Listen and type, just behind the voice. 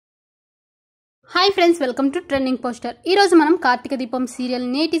Hi friends, welcome to trending poster. ఈ రోజు మనం కార్తీక దీపం సీరియల్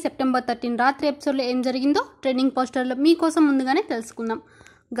నేటి సెప్టెంబర్ 13 రాత్రి ఎపిసోడ్లో ఏం జరిగిందో ట్రెండింగ్ పోస్టర్లో మీకోసం ముందుగానే తెలుసుకుందాం.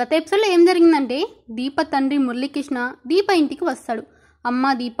 గత ఎపిసోడ్లో ఏం జరిగిందంటే, దీప తండ్రి మురళీకృష్ణ దీప ఇంటికి వస్తాడు.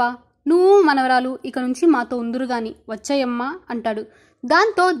 అమ్మా దీప, నువ్వు మనవరాలు ఇక నుంచి మాతో ఉందురు గాని వచ్చాయమ్మా అంటాడు.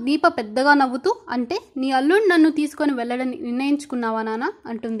 దాంతో దీప పెద్దగా నవ్వుతూ, అంటే నీ అల్లుడు నన్ను తీసుకొని వెళ్ళడని నిర్ణయించుకున్నావా నాన్న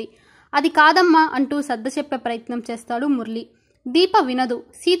అంటుంది. అది కాదమ్మా అంటూ సర్ద చెప్పే ప్రయత్నం చేస్తాడు మురళి. దీప వినదు.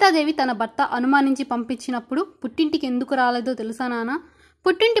 సీతాదేవి తన భర్త అనుమానించి పంపించినప్పుడు పుట్టింటికి ఎందుకు రాలేదో తెలుసా నాన్న,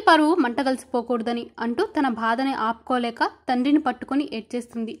 పుట్టింటి పరువు మంట కలిసిపోకూడదని అంటూ తన బాధని ఆపుకోలేక తండ్రిని పట్టుకొని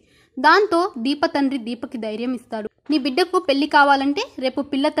ఏడ్చేస్తుంది. దాంతో దీప తండ్రి దీపకి ధైర్యం ఇస్తాడు. నీ బిడ్డకు పెళ్లి కావాలంటే రేపు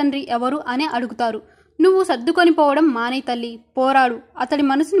పిల్ల తండ్రి ఎవరు అనే అడుగుతారు. నువ్వు సర్దుకొని పోవడం మానే తల్లి, పోరాడు, అతడి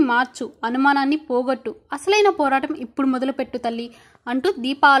మనసుని మార్చు, అనుమానాన్ని పోగొట్టు, అసలైన పోరాటం ఇప్పుడు మొదలుపెట్టు తల్లి అంటూ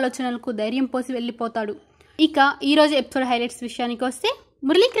దీప ఆలోచనలకు ధైర్యం పోసి వెళ్ళిపోతాడు. ఇక ఈరోజు ఎపిసోడ్ హైలైట్స్ విషయానికి వస్తే,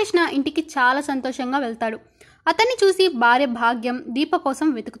 మురళీకృష్ణ ఇంటికి చాలా సంతోషంగా వెళ్తాడు. అతన్ని చూసి భార్య భాగ్యం దీప కోసం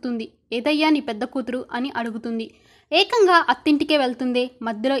వెతుకుతుంది. ఏదయ్యా నీ పెద్ద కూతురు అని అడుగుతుంది. ఏకంగా అత్తింటికే వెళ్తుందే,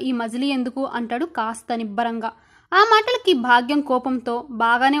 మధ్యలో ఈ మజిలీ ఎందుకు అంటాడు కాస్త నిబ్బరంగా. ఆ మాటలకి భాగ్యం కోపంతో,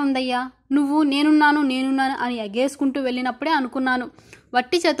 బాగానే ఉందయ్యా, నువ్వు నేనున్నాను అని ఎగేసుకుంటూ వెళ్ళినప్పుడే అనుకున్నాను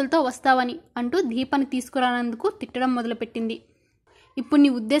వట్టి చేతులతో వస్తావని అంటూ దీపని తీసుకురానందుకు తిట్టడం మొదలుపెట్టింది. ఇప్పుడు నీ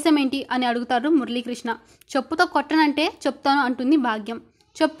ఉద్దేశం ఏంటి అని అడుగుతాడు మురళీకృష్ణ. చెప్పుతో కొట్టనంటే చెప్తాను అంటుంది భాగ్యం.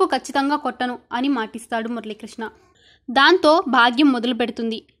 చెప్పు, ఖచ్చితంగా కొట్టను అని మాటిస్తాడు మురళీకృష్ణ. దాంతో భాగ్యం మొదలు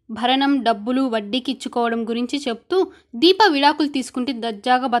పెడుతుంది. భరణం, డబ్బులు వడ్డీకి ఇచ్చుకోవడం గురించి చెప్తూ దీప విడాకులు తీసుకుంటే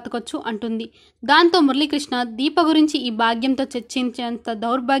దర్జాగా బతకొచ్చు అంటుంది. దాంతో మురళీకృష్ణ దీప గురించి ఈ భాగ్యంతో చర్చించేంత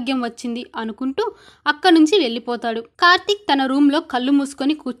దౌర్భాగ్యం వచ్చింది అనుకుంటూ అక్కడి నుంచి వెళ్ళిపోతాడు. కార్తీక్ తన రూమ్లో కళ్ళు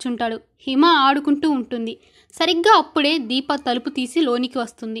మూసుకొని కూర్చుంటాడు. హిమ ఆడుకుంటూ ఉంటుంది. సరిగ్గా అప్పుడే దీప తలుపు తీసి లోనికి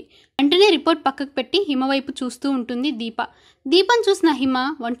వస్తుంది. వెంటనే రిపోర్ట్ పక్కకు పెట్టి హిమ వైపు చూస్తూ ఉంటుంది దీప. దీపం చూసిన హిమ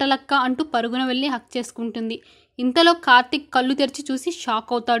వంటలక్క అంటూ పరుగున వెళ్ళి హక్ చేసుకుంటుంది. ఇంతలో కార్తీక్ కళ్ళు తెరిచి చూసి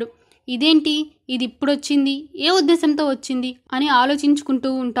షాక్ అవుతాడు. ఇదేంటి, ఇది ఇప్పుడు వచ్చింది, ఏ ఉద్దేశంతో వచ్చింది అని ఆలోచించుకుంటూ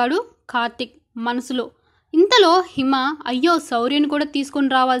ఉంటాడు కార్తీక్ మనసులో. ఇంతలో హిమ, అయ్యో శౌర్యని కూడా తీసుకొని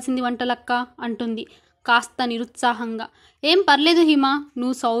రావాల్సింది వంటలక్క అంటుంది కాస్త నిరుత్సాహంగా. ఏం పర్లేదు హిమ,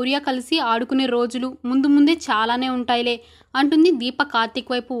 నువ్వు శౌర్య కలిసి ఆడుకునే రోజులు ముందు ముందే చాలానే ఉంటాయిలే అంటుంది దీప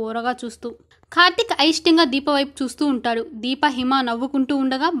కార్తీక్ వైపు ఓరగా చూస్తూ. కార్తీక్ అయిష్టంగా దీప వైపు చూస్తూ ఉంటాడు. దీప హిమ నవ్వుకుంటూ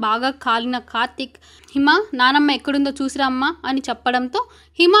ఉండగా బాగా కాలిన కార్తీక్, హిమ నానమ్మ ఎక్కడుందో చూసిరా అమ్మా అని చెప్పడంతో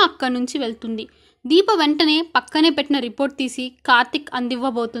హిమ అక్కడి నుంచి వెళ్తుంది. దీప వెంటనే పక్కనే పెట్టిన రిపోర్ట్ తీసి కార్తీక్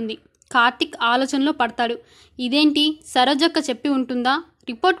అందివ్వబోతుంది. కార్తీక్ ఆలోచనలో పడతాడు. ఇదేంటి, సరోజక్క చెప్పి ఉంటుందా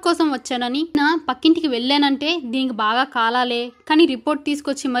రిపోర్ట్ కోసం వచ్చానని? నా పక్కింటికి వెళ్ళానంటే దీనికి బాగా కాలాలే, కానీ రిపోర్ట్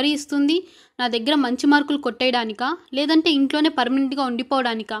తీసుకొచ్చి మరీ ఇస్తుంది. నా దగ్గర మంచి మార్కులు కొట్టేయడానికా, లేదంటే ఇంట్లోనే పర్మనెంట్గా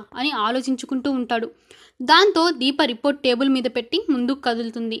ఉండిపోవడానికా అని ఆలోచించుకుంటూ ఉంటాడు. దాంతో దీప రిపోర్ట్ టేబుల్ మీద పెట్టి ముందుకు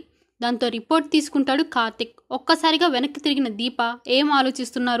కదులుతుంది. దాంతో రిపోర్ట్ తీసుకుంటాడు కార్తీక్. ఒక్కసారిగా వెనక్కి తిరిగిన దీప, ఏం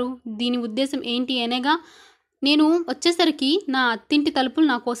ఆలోచిస్తున్నారు, దీని ఉద్దేశం ఏంటి అనేగా, నేను వచ్చేసరికి నా అత్తింటి తలుపులు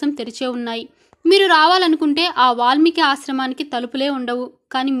నా కోసం తెరిచే ఉన్నాయి. మీరు రావాలనుకుంటే ఆ వాల్మీకి ఆశ్రమానికి తలుపులే ఉండవు.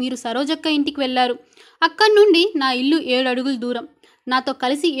 కానీ మీరు సరోజక్క ఇంటికి వెళ్ళారు. అక్కడి నుండి నా ఇల్లు 7 అడుగులు దూరం. నాతో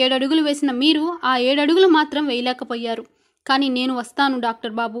కలిసి 7 అడుగులు వేసిన మీరు ఆ 7 అడుగులు మాత్రం వేయలేకపోయారు. కానీ నేను వస్తాను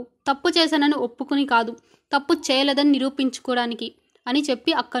డాక్టర్ బాబు, తప్పు చేశానని ఒప్పుకుని కాదు, తప్పు చేయలేదని నిరూపించుకోవడానికి అని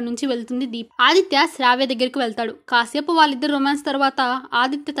చెప్పి అక్కడి నుంచి వెళ్తుంది దీప. ఆదిత్య శ్రావ్య దగ్గరికి వెళ్తాడు. కాసేపు వాళ్ళిద్దరు రొమాన్స్ తర్వాత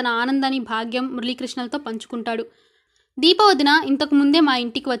ఆదిత్య తన ఆనందాన్ని భాగ్యం, మురళీకృష్ణలతో పంచుకుంటాడు. దీప వదిన ఇంతకు ముందే మా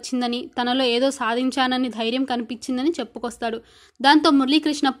ఇంటికి వచ్చిందని, తనలో ఏదో సాధించానని ధైర్యం కనిపించిందని చెప్పుకొస్తాడు. దాంతో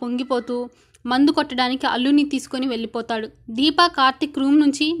మురళీకృష్ణ పొంగిపోతూ మందు కొట్టడానికి అల్లుని తీసుకొని వెళ్ళిపోతాడు. దీప కార్తీక్ రూమ్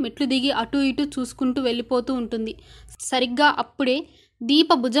నుంచి మెట్లు దిగి అటు ఇటు చూసుకుంటూ వెళ్ళిపోతూ ఉంటుంది. సరిగ్గా అప్పుడే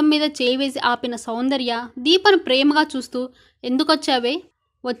దీప భుజం మీద చేయి వేసి ఆపిన సౌందర్య దీపను ప్రేమగా చూస్తూ, ఎందుకొచ్చావే,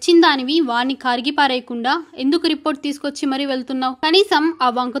 వచ్చిందానివి వాణ్ణి కరిగిపారేయకుండా ఎందుకు రిపోర్ట్ తీసుకొచ్చి మరీ వెళ్తున్నావు? కనీసం ఆ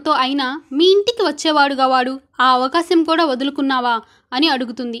వంకతో అయినా మీ ఇంటికి వచ్చేవాడుగా వాడు, ఆ అవకాశం కూడా వదులుకున్నావా అని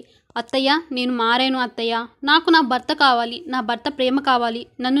అడుగుతుంది. అత్తయ్య, నేను మారాను అత్తయ్య, నాకు నా భర్త కావాలి, నా భర్త ప్రేమ కావాలి,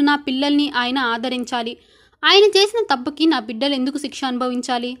 నన్ను నా పిల్లల్ని ఆయన ఆదరించాలి. ఆయన చేసిన తప్పుకి నా బిడ్డలు ఎందుకు శిక్ష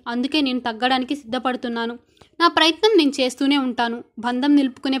అనుభవించాలి? అందుకే నేను తగ్గడానికి సిద్ధపడుతున్నాను. నా ప్రయత్నం నేను చేస్తూనే ఉంటాను. బంధం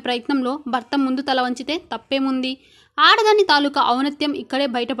నిలుపుకునే ప్రయత్నంలో భర్త ముందు తల వంచితే తప్పేముంది? ఆడదాని తాలూకా ఔన్నత్యం ఇక్కడే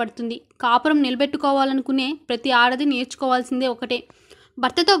బయటపడుతుంది. కాపురం నిలబెట్టుకోవాలనుకునే ప్రతి ఆడది నేర్చుకోవాల్సిందే ఒకటే,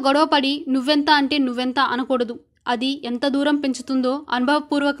 భర్తతో గొడవపడి నువ్వెంత అంటే నువ్వెంత అనకూడదు. అది ఎంత దూరం పెంచుతుందో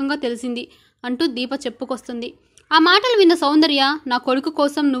అనుభవపూర్వకంగా తెలిసింది అంటూ దీప చెప్పుకొస్తుంది. ఆ మాటలు విన్న సౌందర్య, నా కొడుకు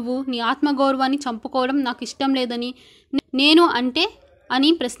కోసం నువ్వు నీ ఆత్మగౌరవాన్ని చంపుకోవడం నాకు ఇష్టం లేదని నేను అంటే అని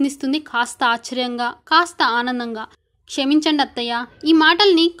ప్రశ్నిస్తుంది కాస్త ఆశ్చర్యంగా, కాస్త ఆనందంగా. క్షమించండి అత్తయ్య, ఈ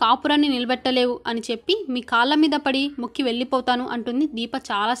మాటల్ని కాపురాన్ని నిలబెట్టలేవు అని చెప్పి మీ కాళ్ళ మీద పడి మొక్కి వెళ్ళిపోతాను అంటుంది దీప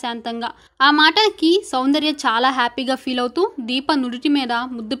చాలా శాంతంగా. ఆ మాటలకి సౌందర్య చాలా హ్యాపీగా ఫీల్ అవుతూ దీప నుడిటి మీద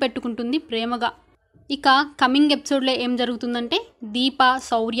ముద్దు పెట్టుకుంటుంది ప్రేమగా. ఇక కమింగ్ ఎపిసోడ్లో ఏం జరుగుతుందంటే దీప,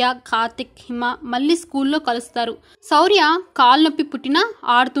 శౌర్య, కార్తిక్, హిమ మళ్ళీ స్కూల్లో కలుస్తారు. శౌర్య కాలు నొప్పి పుట్టినా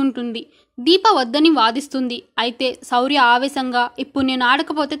ఆడుతుంటుంది. దీప వద్దని వాదిస్తుంది. అయితే శౌర్య ఆవేశంగా ఇప్పుడు నేను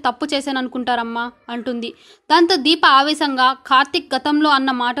ఆడకపోతే తప్పు చేశాను అనుకుంటారమ్మా అంటుంది. దాంతో దీప ఆవేశంగా కార్తిక్ గతంలో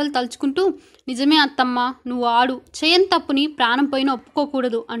అన్న మాటలు తలుచుకుంటూ నిజమే అత్తమ్మ, నువ్వు ఆడు, చేయని తప్పుని ప్రాణం పోయినా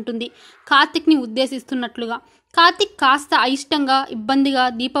ఒప్పుకోకూడదు అంటుంది కార్తిక్ని ఉద్దేశిస్తున్నట్లుగా. కార్తిక్ కాస్త అయిష్టంగా ఇబ్బందిగా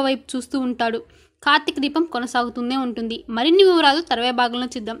దీప వైపు చూస్తూ ఉంటాడు. కార్తీక దీపం కొనసాగుతూనే ఉంటుంది. మరిన్ని వివరాలు తర్వాయి భాగంలో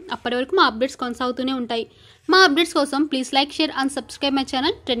చూద్దాం. అప్పటి వరకు మా అప్డేట్స్ కొనసాగుతూనే ఉంటాయి. మా అప్డేట్స్ కోసం please like, share and subscribe my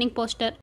channel trending poster.